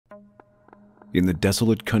In the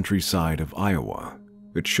desolate countryside of Iowa,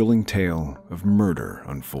 a chilling tale of murder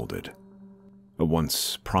unfolded. A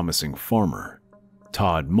once promising farmer,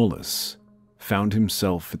 Todd Mullis, found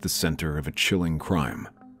himself at the center of a chilling crime.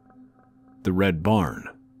 The Red Barn,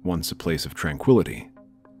 once a place of tranquility,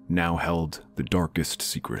 now held the darkest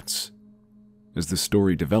secrets. As the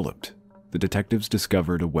story developed, the detectives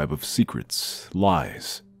discovered a web of secrets,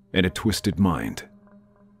 lies, and a twisted mind.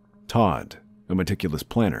 Todd, a meticulous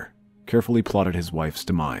planner, carefully plotted his wife's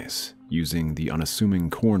demise, using the unassuming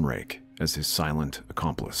corn rake as his silent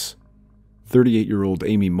accomplice. 38-year-old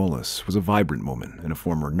Amy Mullis was a vibrant woman and a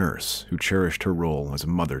former nurse who cherished her role as a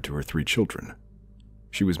mother to her 3 children.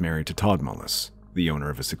 She was married to Todd Mullis, the owner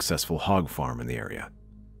of a successful hog farm in the area.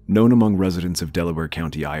 Known among residents of Delaware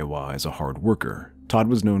County, Iowa as a hard worker, Todd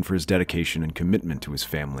was known for his dedication and commitment to his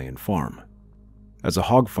family and farm. As a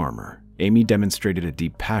hog farmer, Amy demonstrated a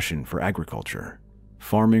deep passion for agriculture.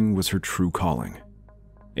 Farming was her true calling.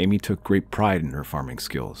 Amy took great pride in her farming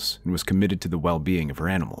skills and was committed to the well-being of her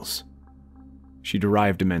animals. She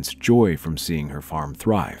derived immense joy from seeing her farm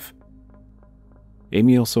thrive.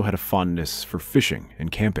 Amy also had a fondness for fishing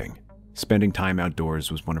and camping. Spending time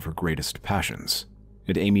outdoors was one of her greatest passions,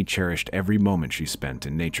 and Amy cherished every moment she spent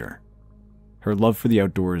in nature. Her love for the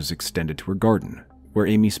outdoors extended to her garden, where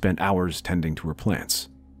Amy spent hours tending to her plants.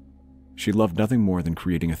 She loved nothing more than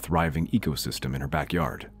creating a thriving ecosystem in her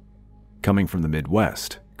backyard. Coming from the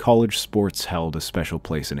Midwest, college sports held a special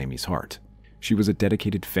place in Amy's heart. She was a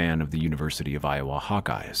dedicated fan of the University of Iowa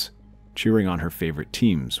Hawkeyes, cheering on her favorite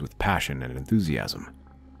teams with passion and enthusiasm.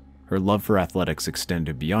 Her love for athletics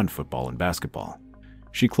extended beyond football and basketball.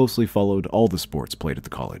 She closely followed all the sports played at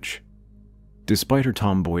the college. Despite her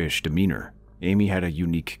tomboyish demeanor, Amy had a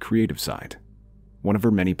unique creative side. One of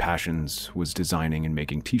her many passions was designing and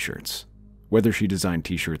making t-shirts. Whether she designed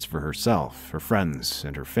t-shirts for herself, her friends,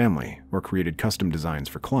 and her family, or created custom designs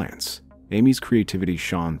for clients, Amy's creativity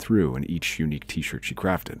shone through in each unique t-shirt she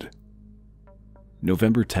crafted.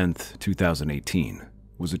 November 10th, 2018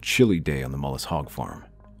 was a chilly day on the Mullis hog farm,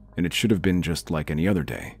 and it should have been just like any other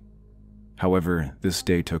day. However, this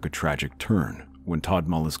day took a tragic turn when Todd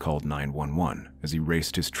Mullis called 911 as he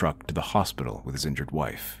raced his truck to the hospital with his injured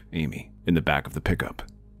wife, Amy, in the back of the pickup.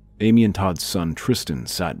 Amy and Todd's son Tristan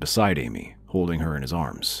sat beside Amy, holding her in his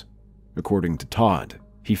arms. According to Todd,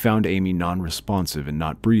 he found Amy non-responsive and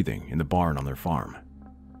not breathing in the barn on their farm.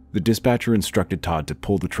 The dispatcher instructed Todd to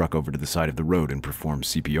pull the truck over to the side of the road and perform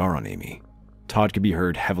CPR on Amy. Todd could be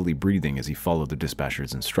heard heavily breathing as he followed the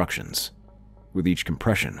dispatcher's instructions. With each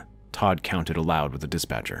compression, Todd counted aloud with the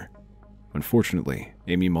dispatcher. Unfortunately,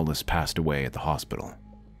 Amy Mullis passed away at the hospital,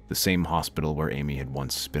 the same hospital where Amy had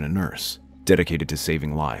once been a nurse, dedicated to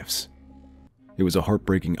saving lives. It was a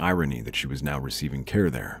heartbreaking irony that she was now receiving care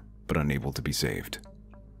there, but unable to be saved.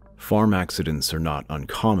 Farm accidents are not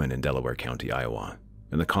uncommon in Delaware County, Iowa,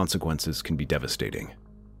 and the consequences can be devastating.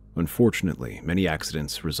 Unfortunately, many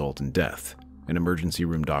accidents result in death, and emergency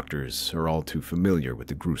room doctors are all too familiar with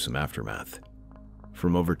the gruesome aftermath.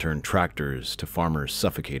 From overturned tractors to farmers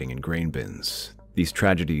suffocating in grain bins, these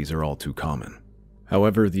tragedies are all too common.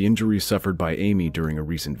 However, the injuries suffered by Amy during a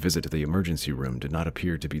recent visit to the emergency room did not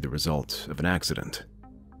appear to be the result of an accident.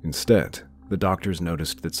 Instead, the doctors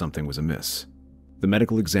noticed that something was amiss. The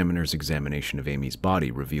medical examiner's examination of Amy's body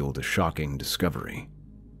revealed a shocking discovery.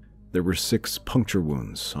 There were 6 puncture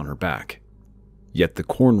wounds on her back. Yet the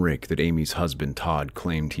corn rake that Amy's husband Todd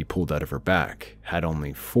claimed he pulled out of her back had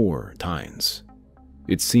only 4 tines.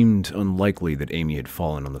 It seemed unlikely that Amy had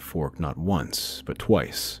fallen on the fork not once, but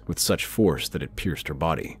twice, with such force that it pierced her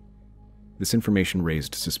body. This information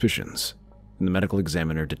raised suspicions, and the medical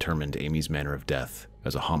examiner determined Amy's manner of death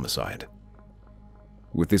as a homicide.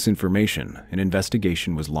 With this information, an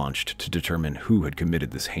investigation was launched to determine who had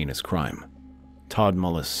committed this heinous crime. Todd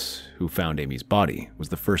Mullis, who found Amy's body, was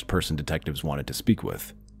the first person detectives wanted to speak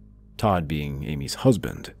with. Todd, being Amy's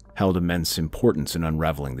husband, held immense importance in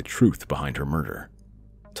unraveling the truth behind her murder.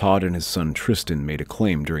 Todd and his son Tristan made a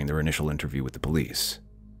claim during their initial interview with the police.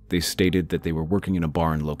 They stated that they were working in a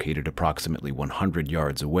barn located approximately 100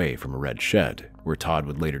 yards away from a red shed, where Todd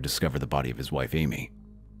would later discover the body of his wife Amy.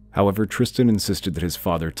 However, Tristan insisted that his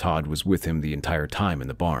father Todd was with him the entire time in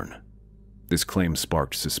the barn. This claim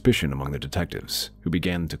sparked suspicion among the detectives, who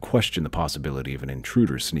began to question the possibility of an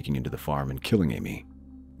intruder sneaking into the farm and killing Amy.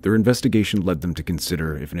 Their investigation led them to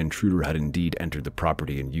consider if an intruder had indeed entered the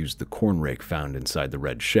property and used the corn rake found inside the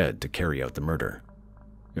red shed to carry out the murder.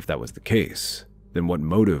 If that was the case, then what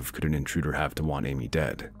motive could an intruder have to want Amy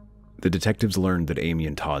dead? The detectives learned that Amy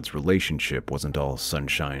and Todd's relationship wasn't all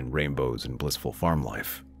sunshine, rainbows, and blissful farm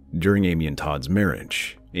life. During Amy and Todd's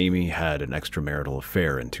marriage, Amy had an extramarital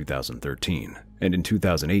affair in 2013, and in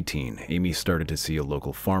 2018, Amy started to see a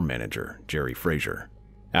local farm manager, Jerry Frazier.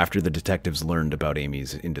 After the detectives learned about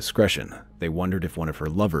Amy's indiscretion, they wondered if one of her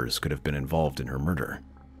lovers could have been involved in her murder.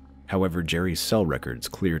 However, Jerry's cell records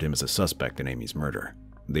cleared him as a suspect in Amy's murder.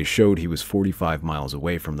 They showed he was 45 miles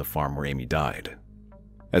away from the farm where Amy died.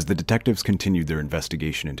 As the detectives continued their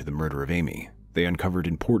investigation into the murder of Amy, they uncovered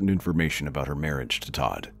important information about her marriage to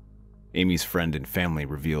Todd. Amy's friend and family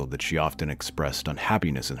revealed that she often expressed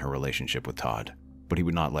unhappiness in her relationship with Todd, but he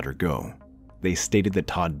would not let her go. They stated that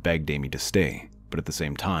Todd begged Amy to stay, but at the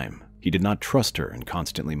same time, he did not trust her and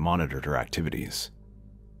constantly monitored her activities.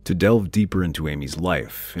 To delve deeper into Amy's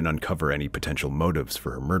life and uncover any potential motives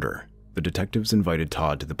for her murder, the detectives invited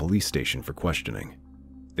Todd to the police station for questioning.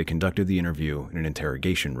 They conducted the interview in an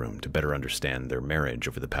interrogation room to better understand their marriage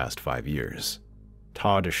over the past 5 years.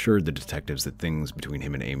 Todd assured the detectives that things between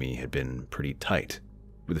him and Amy had been pretty tight,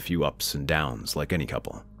 with a few ups and downs like any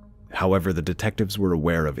couple. However, the detectives were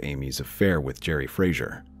aware of Amy's affair with Jerry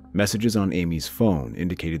Frazier. Messages on Amy's phone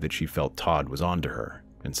indicated that she felt Todd was onto her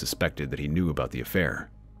and suspected that he knew about the affair.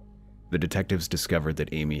 The detectives discovered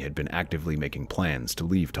that Amy had been actively making plans to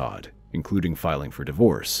leave Todd, including filing for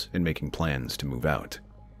divorce and making plans to move out.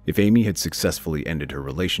 If Amy had successfully ended her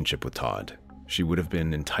relationship with Todd, she would have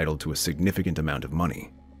been entitled to a significant amount of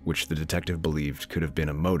money, which the detective believed could have been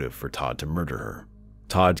a motive for Todd to murder her.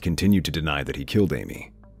 Todd continued to deny that he killed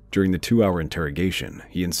Amy. During the 2-hour interrogation,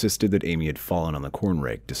 he insisted that Amy had fallen on the corn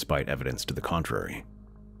rake despite evidence to the contrary.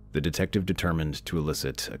 The detective determined to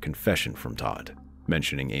elicit a confession from Todd,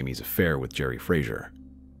 mentioning Amy's affair with Jerry Frazier.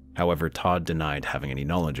 However, Todd denied having any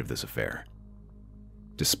knowledge of this affair.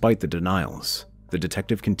 Despite the denials, the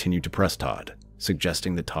detective continued to press Todd,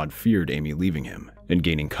 suggesting that Todd feared Amy leaving him and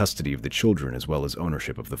gaining custody of the children as well as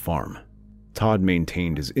ownership of the farm. Todd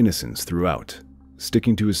maintained his innocence throughout,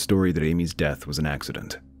 sticking to his story that Amy's death was an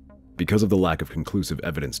accident. Because of the lack of conclusive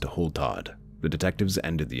evidence to hold Todd, the detectives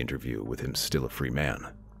ended the interview with him still a free man.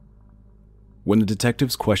 When the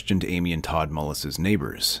detectives questioned Amy and Todd Mullis's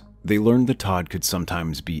neighbors, they learned that Todd could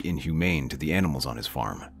sometimes be inhumane to the animals on his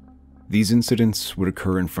farm. These incidents would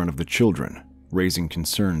occur in front of the children, raising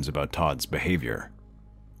concerns about Todd's behavior.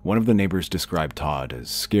 One of the neighbors described Todd as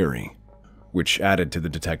scary, which added to the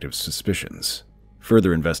detectives' suspicions.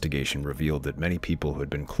 Further investigation revealed that many people who had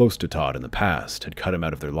been close to Todd in the past had cut him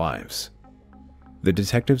out of their lives. The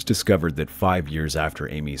detectives discovered that 5 years after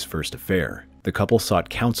Amy's first affair, the couple sought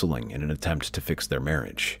counseling in an attempt to fix their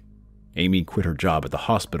marriage. Amy quit her job at the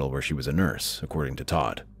hospital where she was a nurse, according to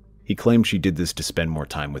Todd. He claimed she did this to spend more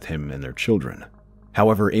time with him and their children.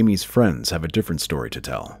 However, Amy's friends have a different story to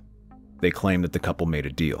tell. They claim that the couple made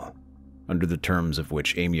a deal, under the terms of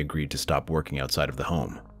which Amy agreed to stop working outside of the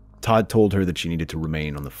home. Todd told her that she needed to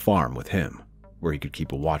remain on the farm with him, where he could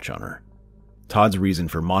keep a watch on her. Todd's reason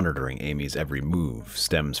for monitoring Amy's every move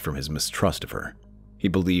stems from his mistrust of her. He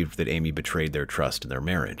believed that Amy betrayed their trust in their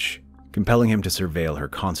marriage, compelling him to surveil her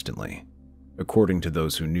constantly. According to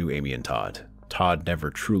those who knew Amy and Todd, Todd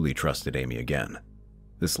never truly trusted Amy again.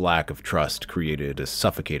 This lack of trust created a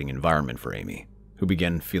suffocating environment for Amy, who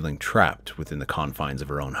began feeling trapped within the confines of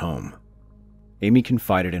her own home. Amy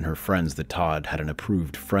confided in her friends that Todd had an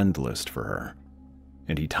approved friend list for her,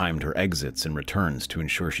 and he timed her exits and returns to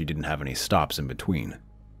ensure she didn't have any stops in between.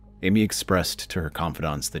 Amy expressed to her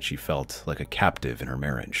confidants that she felt like a captive in her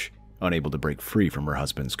marriage, unable to break free from her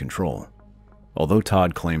husband's control. Although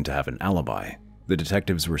Todd claimed to have an alibi, the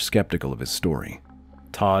detectives were skeptical of his story.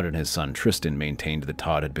 Todd and his son Tristan maintained that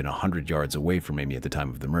Todd had been 100 yards away from Amy at the time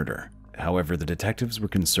of the murder. However, the detectives were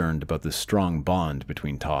concerned about the strong bond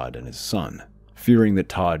between Todd and his son, fearing that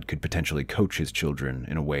Todd could potentially coach his children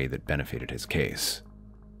in a way that benefited his case.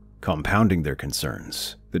 Compounding their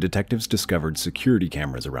concerns, the detectives discovered security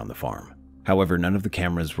cameras around the farm. However, none of the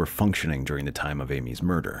cameras were functioning during the time of Amy's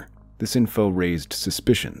murder. This info raised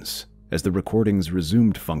suspicions, as the recordings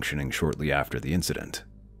resumed functioning shortly after the incident.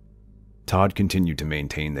 Todd continued to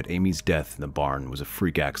maintain that Amy's death in the barn was a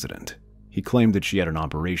freak accident. He claimed that she had an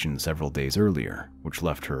operation several days earlier, which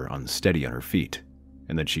left her unsteady on her feet,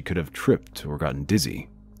 and that she could have tripped or gotten dizzy,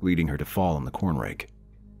 leading her to fall on the corn rake.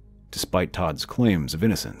 Despite Todd's claims of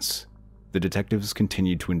innocence, the detectives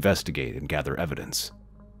continued to investigate and gather evidence,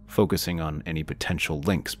 focusing on any potential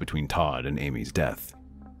links between Todd and Amy's death.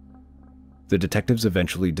 The detectives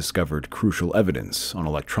eventually discovered crucial evidence on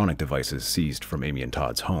electronic devices seized from Amy and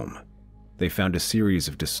Todd's home. They found a series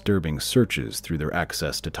of disturbing searches through their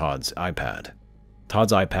access to Todd's iPad.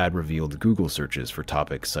 Todd's iPad revealed Google searches for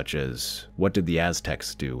topics such as, what did the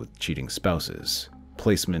Aztecs do with cheating spouses,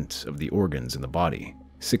 placement of the organs in the body,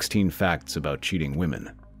 16 facts about cheating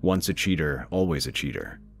women, Once a cheater, always a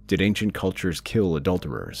cheater. Did ancient cultures kill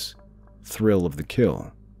adulterers? Thrill of the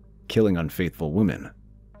kill. Killing unfaithful women.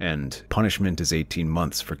 And punishment is 18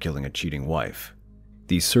 months for killing a cheating wife.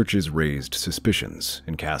 These searches raised suspicions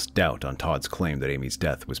and cast doubt on Todd's claim that Amy's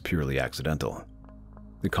death was purely accidental.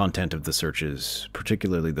 The content of the searches,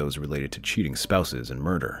 particularly those related to cheating spouses and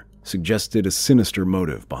murder, suggested a sinister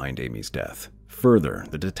motive behind Amy's death. Further,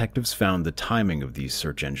 the detectives found the timing of these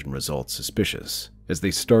search engine results suspicious, as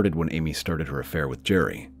they started when Amy started her affair with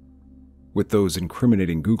Jerry. With those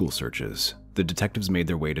incriminating Google searches, the detectives made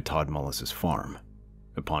their way to Todd Mullis' farm.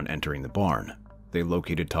 Upon entering the barn, they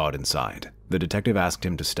located Todd inside. The detective asked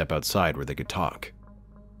him to step outside where they could talk.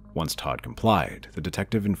 Once Todd complied, the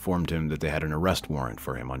detective informed him that they had an arrest warrant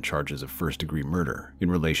for him on charges of first-degree murder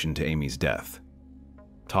in relation to Amy's death.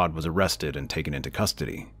 Todd was arrested and taken into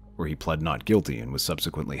custody, where he pled not guilty and was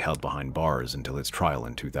subsequently held behind bars until his trial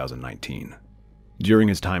in 2019. During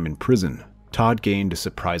his time in prison, Todd gained a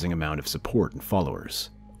surprising amount of support and followers.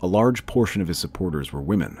 A large portion of his supporters were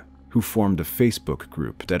women, who formed a Facebook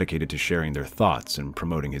group dedicated to sharing their thoughts and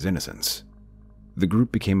promoting his innocence. The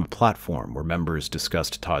group became a platform where members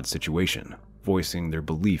discussed Todd's situation, voicing their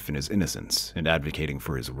belief in his innocence and advocating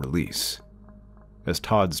for his release. As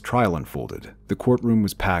Todd's trial unfolded, the courtroom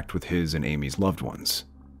was packed with his and Amy's loved ones.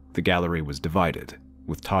 The gallery was divided,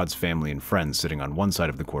 with Todd's family and friends sitting on one side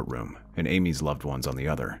of the courtroom and Amy's loved ones on the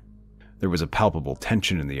other. There was a palpable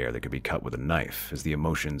tension in the air that could be cut with a knife as the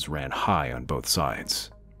emotions ran high on both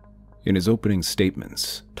sides. In his opening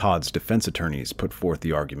statements, Todd's defense attorneys put forth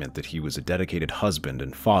the argument that he was a dedicated husband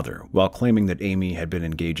and father, while claiming that Amy had been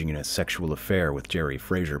engaging in a sexual affair with Jerry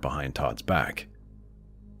Frazier behind Todd's back.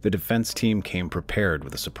 The defense team came prepared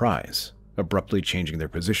with a surprise, abruptly changing their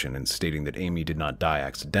position and stating that Amy did not die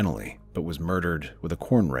accidentally, but was murdered with a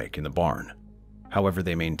corn rake in the barn. However,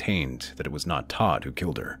 they maintained that it was not Todd who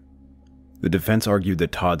killed her. The defense argued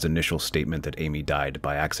that Todd's initial statement that Amy died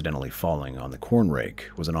by accidentally falling on the corn rake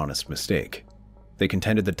was an honest mistake. They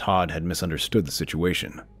contended that Todd had misunderstood the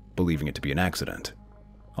situation, believing it to be an accident.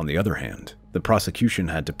 On the other hand, the prosecution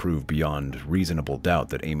had to prove beyond reasonable doubt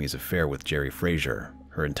that Amy's affair with Jerry Frazier,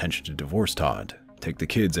 her intention to divorce Todd, take the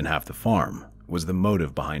kids and half the farm, was the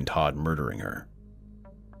motive behind Todd murdering her.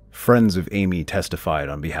 Friends of Amy testified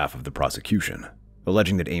on behalf of the prosecution,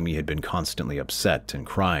 alleging that Amy had been constantly upset and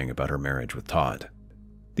crying about her marriage with Todd.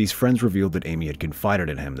 These friends revealed that Amy had confided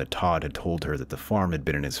in him that Todd had told her that the farm had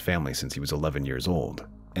been in his family since he was 11 years old,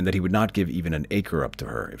 and that he would not give even an acre up to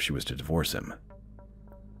her if she was to divorce him.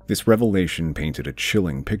 This revelation painted a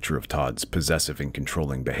chilling picture of Todd's possessive and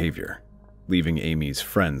controlling behavior, leaving Amy's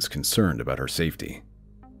friends concerned about her safety.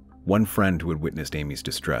 One friend who had witnessed Amy's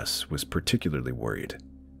distress was particularly worried.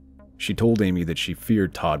 She told Amy that she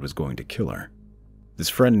feared Todd was going to kill her. This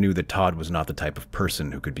friend knew that Todd was not the type of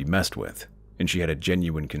person who could be messed with, and she had a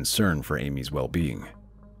genuine concern for Amy's well-being.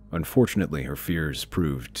 Unfortunately, her fears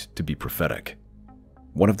proved to be prophetic.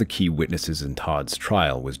 One of the key witnesses in Todd's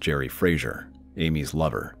trial was Jerry Frazier, Amy's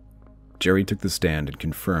lover. Jerry took the stand and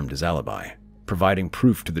confirmed his alibi, providing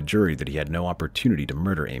proof to the jury that he had no opportunity to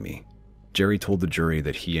murder Amy. Jerry told the jury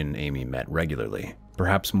that he and Amy met regularly,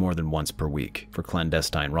 perhaps more than once per week, for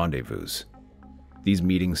clandestine rendezvous. These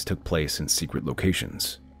meetings took place in secret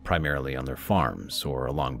locations, primarily on their farms or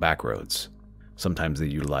along back roads. Sometimes they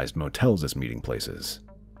utilized motels as meeting places.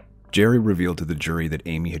 Jerry revealed to the jury that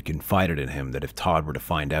Amy had confided in him that if Todd were to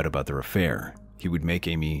find out about their affair, he would make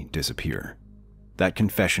Amy disappear. That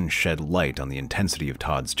confession shed light on the intensity of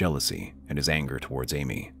Todd's jealousy and his anger towards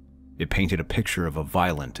Amy. It painted a picture of a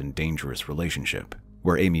violent and dangerous relationship,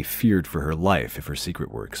 where Amy feared for her life if her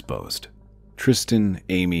secret were exposed. Tristan,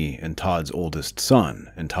 Amy, and Todd's oldest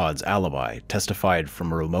son, and Todd's alibi testified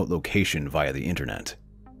from a remote location via the internet.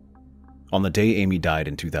 On the day Amy died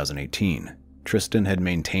in 2018, Tristan had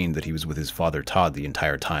maintained that he was with his father Todd the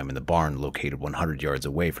entire time in the barn located 100 yards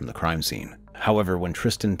away from the crime scene. However, when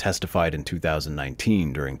Tristan testified in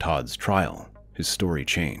 2019 during Todd's trial, his story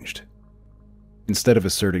changed. Instead of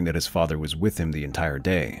asserting that his father was with him the entire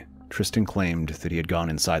day, Tristan claimed that he had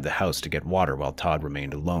gone inside the house to get water while Todd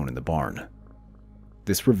remained alone in the barn.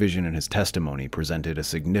 This revision in his testimony presented a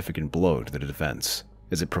significant blow to the defense,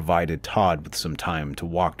 as it provided Todd with some time to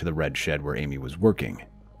walk to the red shed where Amy was working,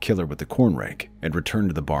 kill her with the corn rake, and return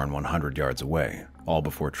to the barn 100 yards away, all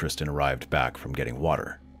before Tristan arrived back from getting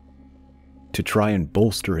water. To try and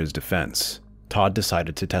bolster his defense, Todd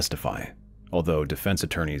decided to testify, although defense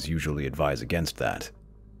attorneys usually advise against that.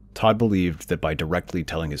 Todd believed that by directly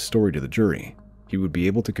telling his story to the jury, he would be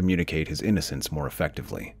able to communicate his innocence more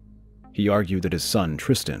effectively. He argued that his son,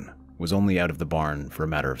 Tristan, was only out of the barn for a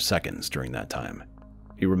matter of seconds during that time.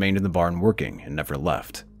 He remained in the barn working and never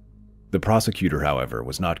left, The prosecutor, however,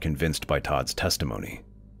 was not convinced by Todd's testimony.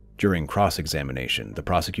 During cross-examination, the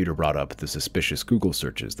prosecutor brought up the suspicious Google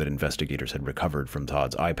searches that investigators had recovered from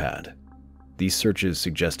Todd's iPad. These searches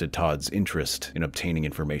suggested Todd's interest in obtaining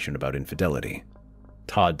information about infidelity.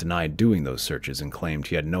 Todd denied doing those searches and claimed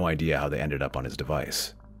he had no idea how they ended up on his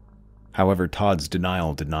device. However, Todd's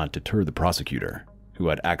denial did not deter the prosecutor, who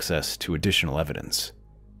had access to additional evidence.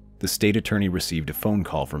 The state attorney received a phone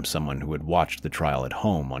call from someone who had watched the trial at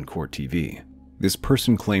home on court TV. This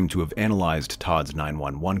person claimed to have analyzed Todd's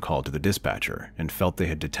 911 call to the dispatcher and felt they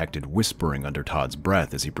had detected whispering under Todd's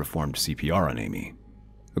breath as he performed CPR on Amy.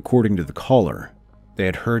 According to the caller, they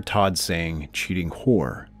had heard Todd saying "cheating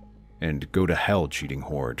whore" and "go to hell, cheating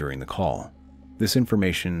whore" during the call. This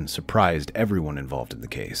information surprised everyone involved in the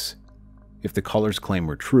case. If the caller's claim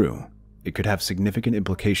were true, it could have significant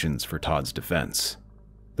implications for Todd's defense.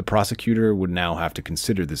 The prosecutor would now have to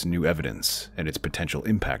consider this new evidence and its potential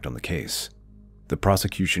impact on the case. The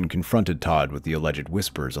prosecution confronted Todd with the alleged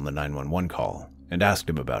whispers on the 911 call and asked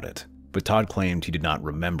him about it, but Todd claimed he did not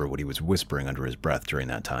remember what he was whispering under his breath during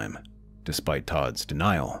that time. Despite Todd's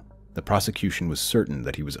denial, the prosecution was certain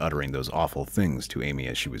that he was uttering those awful things to Amy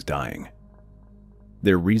as she was dying.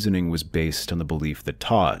 Their reasoning was based on the belief that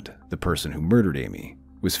Todd, the person who murdered Amy,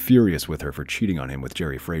 was furious with her for cheating on him with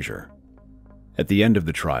Jerry Frazier. At the end of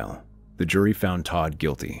the trial, the jury found Todd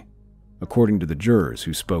guilty. According to the jurors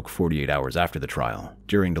who spoke 48 hours after the trial,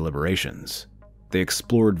 during deliberations, they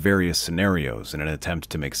explored various scenarios in an attempt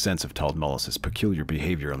to make sense of Todd Mullis' peculiar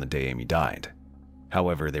behavior on the day Amy died.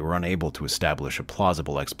 However, they were unable to establish a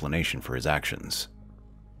plausible explanation for his actions.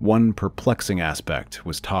 One perplexing aspect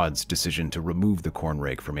was Todd's decision to remove the corn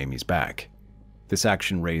rake from Amy's back. This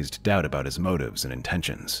action raised doubt about his motives and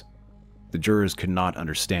intentions. The jurors could not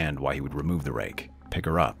understand why he would remove the rake, pick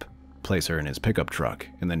her up, place her in his pickup truck,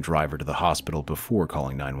 and then drive her to the hospital before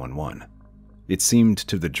calling 911. It seemed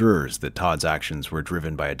to the jurors that Todd's actions were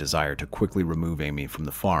driven by a desire to quickly remove Amy from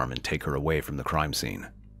the farm and take her away from the crime scene.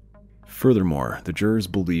 Furthermore, the jurors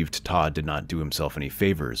believed Todd did not do himself any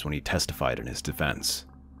favors when he testified in his defense.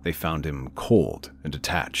 They found him cold and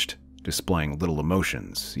detached, displaying little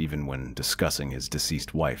emotions even when discussing his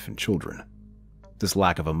deceased wife and children. This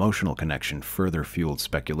lack of emotional connection further fueled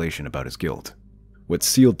speculation about his guilt. What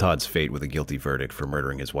sealed Todd's fate with a guilty verdict for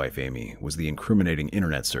murdering his wife Amy was the incriminating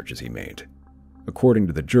internet searches he made. According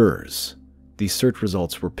to the jurors, these search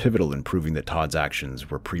results were pivotal in proving that Todd's actions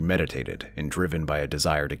were premeditated and driven by a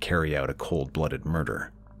desire to carry out a cold-blooded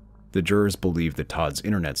murder. The jurors believed that Todd's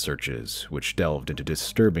internet searches, which delved into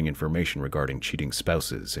disturbing information regarding cheating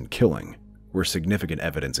spouses and killing, were significant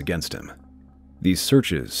evidence against him. These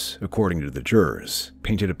searches, according to the jurors,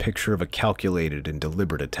 painted a picture of a calculated and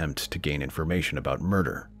deliberate attempt to gain information about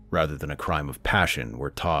murder, rather than a crime of passion where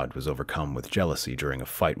Todd was overcome with jealousy during a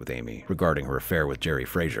fight with Amy regarding her affair with Jerry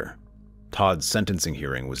Frazier. Todd's sentencing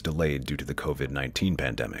hearing was delayed due to the COVID-19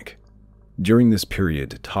 pandemic. During this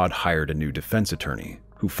period, Todd hired a new defense attorney,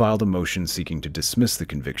 who filed a motion seeking to dismiss the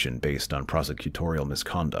conviction based on prosecutorial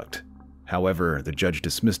misconduct. However, the judge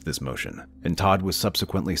dismissed this motion, and Todd was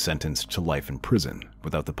subsequently sentenced to life in prison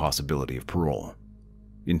without the possibility of parole.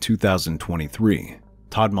 In 2023,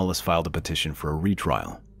 Todd Mullis filed a petition for a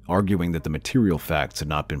retrial, arguing that the material facts had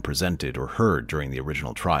not been presented or heard during the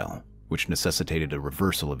original trial, which necessitated a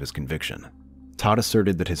reversal of his conviction. Todd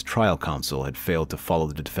asserted that his trial counsel had failed to follow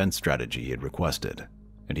the defense strategy he had requested,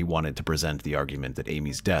 and he wanted to present the argument that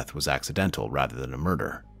Amy's death was accidental rather than a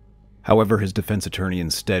murder. However, his defense attorney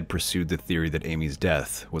instead pursued the theory that Amy's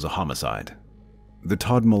death was a homicide. The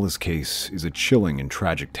Todd Mullis case is a chilling and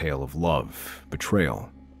tragic tale of love, betrayal,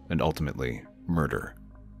 and ultimately, murder.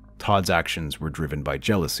 Todd's actions were driven by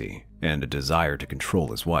jealousy and a desire to control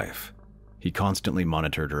his wife. He constantly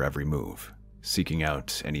monitored her every move, seeking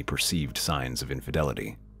out any perceived signs of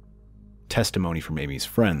infidelity. Testimony from Amy's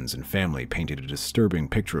friends and family painted a disturbing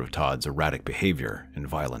picture of Todd's erratic behavior and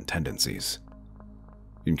violent tendencies.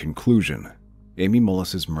 In conclusion, Amy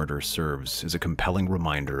Mullis' murder serves as a compelling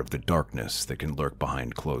reminder of the darkness that can lurk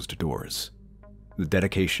behind closed doors. The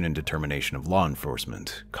dedication and determination of law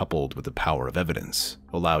enforcement, coupled with the power of evidence,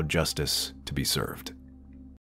 allowed justice to be served.